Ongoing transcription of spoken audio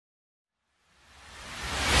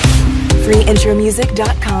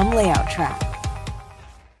u17intromusic.com layout track.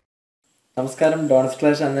 നമസ്കാരം dawns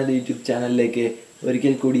clash എന്ന YouTube ചാനലിലേക്ക്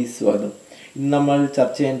ഒരിക്കൽ കൂടി സ്വാഗതം. ഇന്ന് നമ്മൾ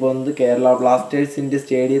ചർച്ച ചെയ്യാൻ പോകുന്നത് കേരള ബ്ലാസ്റ്റേഴ്സിൻ്റെ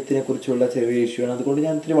സ്റ്റേഡിയത്തിനെ കുറിച്ചുള്ള ചെറിയ ഇഷ്യൂ ആണ്. അതുകൊണ്ട്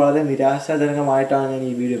ഞാൻ ഇത്തിരി വളരെ നിരാശാജനകമായിട്ടാണ് ഞാൻ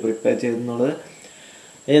ഈ വീഡിയോ പ്രിപ്പയർ ചെയ്തിരുന്നത്.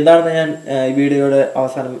 എന്താണെന്ന് ഞാൻ ഈ വീഡിയോയുടെ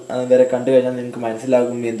അവസാനം വരെ കണ്ടു കഴിഞ്ഞാൽ നിങ്ങൾക്ക്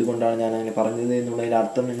മനസ്സിലാകും എന്തുകൊണ്ടാണ് ഞാൻ അങ്ങനെ പറഞ്ഞത് എന്നുള്ളതിൻ്റെ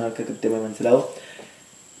അർത്ഥം നിങ്ങൾക്ക് കൃത്യമായി മനസ്സിലാവും.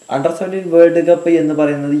 അണ്ടർ-17 വേൾഡ് കപ്പ് എന്ന്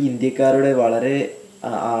പറയുന്നത് ഇന്ത്യക്കാരുടെ വളരെ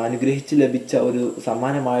അനുഗ്രഹിച്ച് ലഭിച്ച ഒരു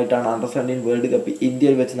സമ്മാനമായിട്ടാണ് അണ്ടർ-17 വേൾഡ് കപ്പ്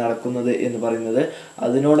ഇന്ത്യയിൽ വെച്ച് നടക്കുന്നത് എന്ന് പറയുന്നത്.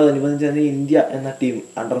 അതിനോടനുബന്ധിച്ച് തന്നെ ഇന്ത്യ എന്ന ടീം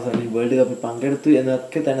അണ്ടർ-17 വേൾഡ് കപ്പിൽ പങ്കെടുത്തു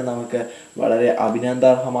എന്നൊക്കെ തന്നെ നമുക്ക് വളരെ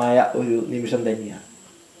അഭിനന്ദാർഹമായ ഒരു നിമിഷം തന്നെയാണ്.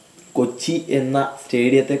 കൊച്ചി എന്ന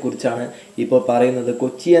സ്റ്റേഡിയത്തെക്കുറിച്ചാണ് ഇപ്പോൾ പറയുന്നത്.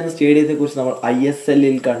 കൊച്ചി എന്ന സ്റ്റേഡിയത്തെക്കുറിച്ച് നമ്മൾ ISL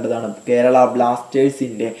കണ്ടതാണ്. കേരള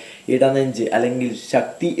ബ്ലാസ്റ്റേഴ്സിൻ്റെ ഇടനെഞ്ച് അല്ലെങ്കിൽ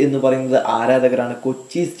ശക്തി എന്ന് പറയുന്നത് ആരാധകരാണ്.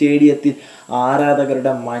 കൊച്ചി സ്റ്റേഡിയത്തിൽ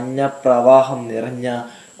ആരാധകരുടെ മഞ്ഞ പ്രവാഹം നിറഞ്ഞ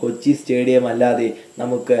കൊച്ചി സ്റ്റേഡിയം അല്ലാതെ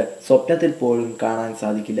നമുക്ക് സ്വപ്നത്തിൽ പോലും കാണാൻ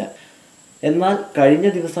സാധിക്കില്ല. എന്നാൽ കഴിഞ്ഞ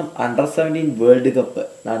ദിവസം അണ്ടർ-17 വേൾഡ് കപ്പ്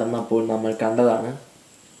നടന്നപ്പോൾ നമ്മൾ കണ്ടതാണ്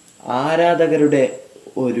ആരാധകരുടെ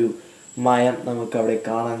ഒരു മയം നമുക്കവിടെ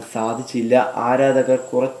കാണാൻ സാധിച്ചില്ല. ആരാധകർ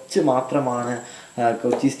കുറച്ച് മാത്രമാണ്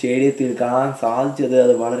കൊച്ചി സ്റ്റേഡിയത്തിൽ കാണാൻ സാധിച്ചത്.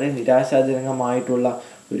 അത് വളരെ നിരാശാജനകമായിട്ടുള്ള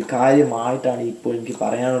ഒരു കാര്യമായിട്ടാണ് ഇപ്പോൾ എനിക്ക്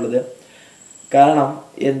പറയാനുള്ളത്. കാരണം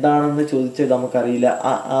എന്താണെന്ന് ചോദിച്ചാൽ നമുക്കറിയില്ല.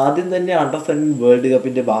 ആദ്യം തന്നെ അണ്ടർ-17 വേൾഡ്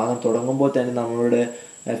കപ്പിൻ്റെ ഭാഗം തുടങ്ങുമ്പോൾ തന്നെ നമ്മളോട്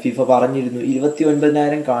ഫിഫ പറഞ്ഞിരുന്നു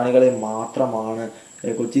 29,000 കാണികളെ മാത്രമാണ്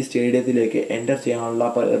കൊച്ചി സ്റ്റേഡിയത്തിലേക്ക് എൻ്റർ ചെയ്യാനുള്ള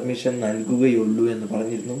പെർമിഷൻ നൽകുകയുള്ളൂ എന്ന്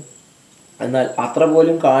പറഞ്ഞിരുന്നു. എന്നാൽ അത്ര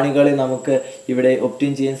പോലും കാണികളെ നമുക്ക് ഇവിടെ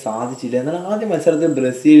ഒബ്റ്റെയിൻ ചെയ്യാൻ സാധിച്ചില്ല. എന്നാൽ ആദ്യ മത്സരത്തിൽ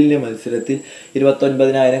ബ്രസീലിൻ്റെ മത്സരത്തിൽ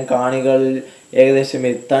 29,000 കാണികളിൽ ഏകദേശം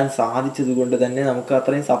എത്താൻ സാധിച്ചത് കൊണ്ട് തന്നെ നമുക്ക്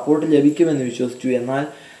അത്രയും സപ്പോർട്ട് ലഭിക്കുമെന്ന് വിശ്വസിച്ചു. എന്നാൽ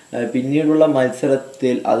പിന്നീടുള്ള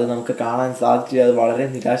മത്സരത്തിൽ അത് നമുക്ക് കാണാൻ സാധിച്ചില്ല. അത് വളരെ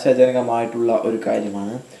നിരാശാജനകമായിട്ടുള്ള ഒരു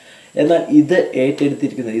കാര്യമാണ്. എന്നാൽ ഇത്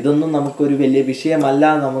ഏറ്റെടുത്തിരിക്കുന്നത് ഇതൊന്നും നമുക്കൊരു വലിയ വിഷയമല്ല,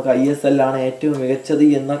 നമുക്ക് ISL ആണ് ഏറ്റവും മികച്ചത്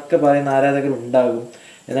എന്നൊക്കെ പറയുന്ന ആരാധകർ ഉണ്ടാകും.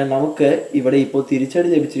 എന്നാൽ നമുക്ക് ഇവിടെ ഇപ്പോൾ തിരിച്ചടി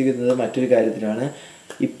ലഭിച്ചിരിക്കുന്നത് മറ്റൊരു കാര്യത്തിലാണ്.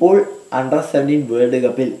 ഇപ്പോൾ അണ്ടർ-17 വേൾഡ്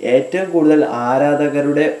കപ്പിൽ ഏറ്റവും കൂടുതൽ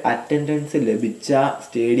ആരാധകരുടെ അറ്റൻഡൻസ് ലഭിച്ച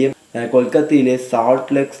സ്റ്റേഡിയം കൊൽക്കത്തയിലെ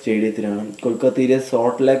സോൾട്ട് ലേക്ക് സ്റ്റേഡിയത്തിലാണ്. കൊൽക്കത്തയിലെ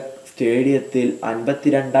സോൾട്ട് ലേക്ക് സ്റ്റേഡിയത്തിൽ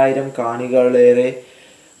 52,000 കാണികളേറെ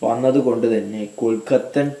വന്നതുകൊണ്ട് തന്നെ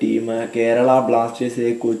കൊൽക്കത്തൻ ടീം കേരള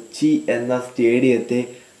ബ്ലാസ്റ്റേഴ്സിലെ കൊച്ചി എന്ന സ്റ്റേഡിയത്തെ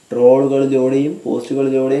ട്രോളുകളിലൂടെയും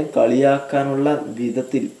പോസ്റ്റുകളിലൂടെയും കളിയാക്കാനുള്ള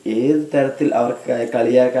വിധത്തിൽ ഏത് തരത്തിൽ അവർക്ക്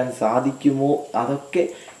കളിയാക്കാൻ സാധിക്കുമോ അതൊക്കെ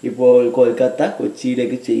ഇപ്പോൾ കൊൽക്കത്ത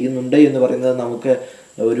കൊച്ചിയിലേക്ക് ചെയ്യുന്നുണ്ട് എന്ന് പറയുന്നത് നമുക്ക്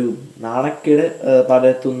ഒരു നാണക്കേട്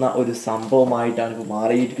പകർത്തുന്ന ഒരു സംഭവമായിട്ടാണ് ഇപ്പോൾ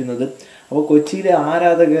മാറിയിരിക്കുന്നത്. അപ്പോൾ കൊച്ചിയിലെ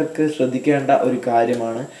ആരാധകർക്ക് ശ്രദ്ധിക്കേണ്ട ഒരു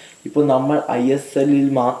കാര്യമാണ്, ഇപ്പോൾ നമ്മൾ ISL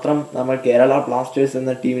മാത്രം നമ്മൾ കേരള ബ്ലാസ്റ്റേഴ്സ്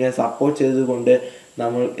എന്ന ടീമിനെ സപ്പോർട്ട് ചെയ്തുകൊണ്ട്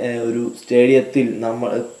നമ്മൾ ഒരു സ്റ്റേഡിയത്തിൽ നമ്മൾ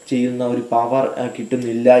ചെയ്യുന്ന ഒരു പവർ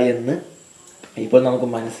കിട്ടുന്നില്ല എന്ന് ഇപ്പോൾ നമുക്ക്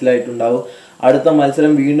മനസ്സിലായിട്ടുണ്ടാവും. അടുത്ത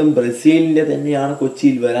മത്സരം വീണ്ടും ബ്രസീലിൻ്റെ തന്നെയാണ്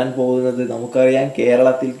കൊച്ചിയിൽ വരാൻ പോകുന്നത്. നമുക്കറിയാം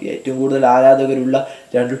കേരളത്തിൽ ഏറ്റവും കൂടുതൽ ആരാധകരുള്ള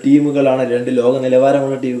 2 ടീമുകളാണ്, 2 ലോക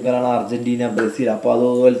നിലവാരമുള്ള ടീമുകളാണ് അർജൻറ്റീന, ബ്രസീൽ. അപ്പോൾ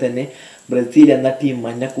അതുപോലെ തന്നെ ബ്രസീൽ എന്ന ടീം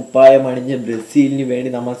മഞ്ഞക്കുപ്പായം അണിഞ്ഞ് ബ്രസീലിന്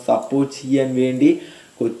വേണ്ടി നമ്മൾ സപ്പോർട്ട് ചെയ്യാൻ വേണ്ടി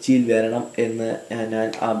കൊച്ചിയിൽ വരണം എന്ന് ഞാൻ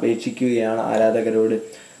അപേക്ഷിക്കുകയാണ് ആരാധകരോട്.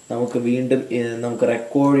 നമുക്ക് വീണ്ടും നമുക്ക്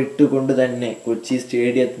റെക്കോർഡ് ഇട്ടുകൊണ്ട് തന്നെ കൊച്ചി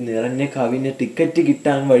സ്റ്റേഡിയത്തിൽ നിറഞ്ഞ കവിഞ്ഞ് ടിക്കറ്റ്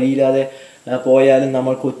കിട്ടാൻ വഴിയില്ലാതെ പോയാലും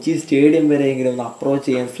നമ്മൾ കൊച്ചി സ്റ്റേഡിയം വരെയെങ്കിലും ഒന്ന് അപ്രോച്ച്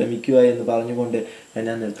ചെയ്യാൻ ശ്രമിക്കുക എന്ന് പറഞ്ഞുകൊണ്ട്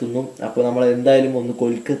ഞാൻ നിർത്തുന്നു. അപ്പോൾ നമ്മൾ എന്തായാലും ഒന്ന്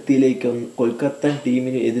കൊൽക്കത്തൻ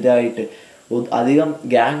ടീമിന് എതിരായിട്ട് അധികം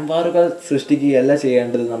ഗ്യാങ് വാറുകൾ സൃഷ്ടിക്കുകയല്ല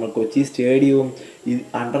ചെയ്യേണ്ടത്. നമ്മൾ കൊച്ചി സ്റ്റേഡിയവും ഈ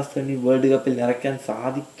അണ്ടർ-17 വേൾഡ് കപ്പിൽ നിറയ്ക്കാൻ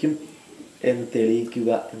സാധിക്കും എന്ന് തെളിയിക്കുക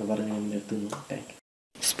എന്ന് പറഞ്ഞുകൊണ്ട് നിർത്തുന്നു. Thank you.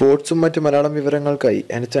 സ്പോർട്സും മറ്റ് മലയാളം വിവരങ്ങൾക്കായി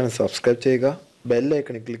എൻ്റെ ചാനൽ സബ്സ്ക്രൈബ് ചെയ്യുക, ബെൽ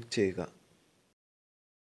ഐക്കണിൽ ക്ലിക്ക് ചെയ്യുക.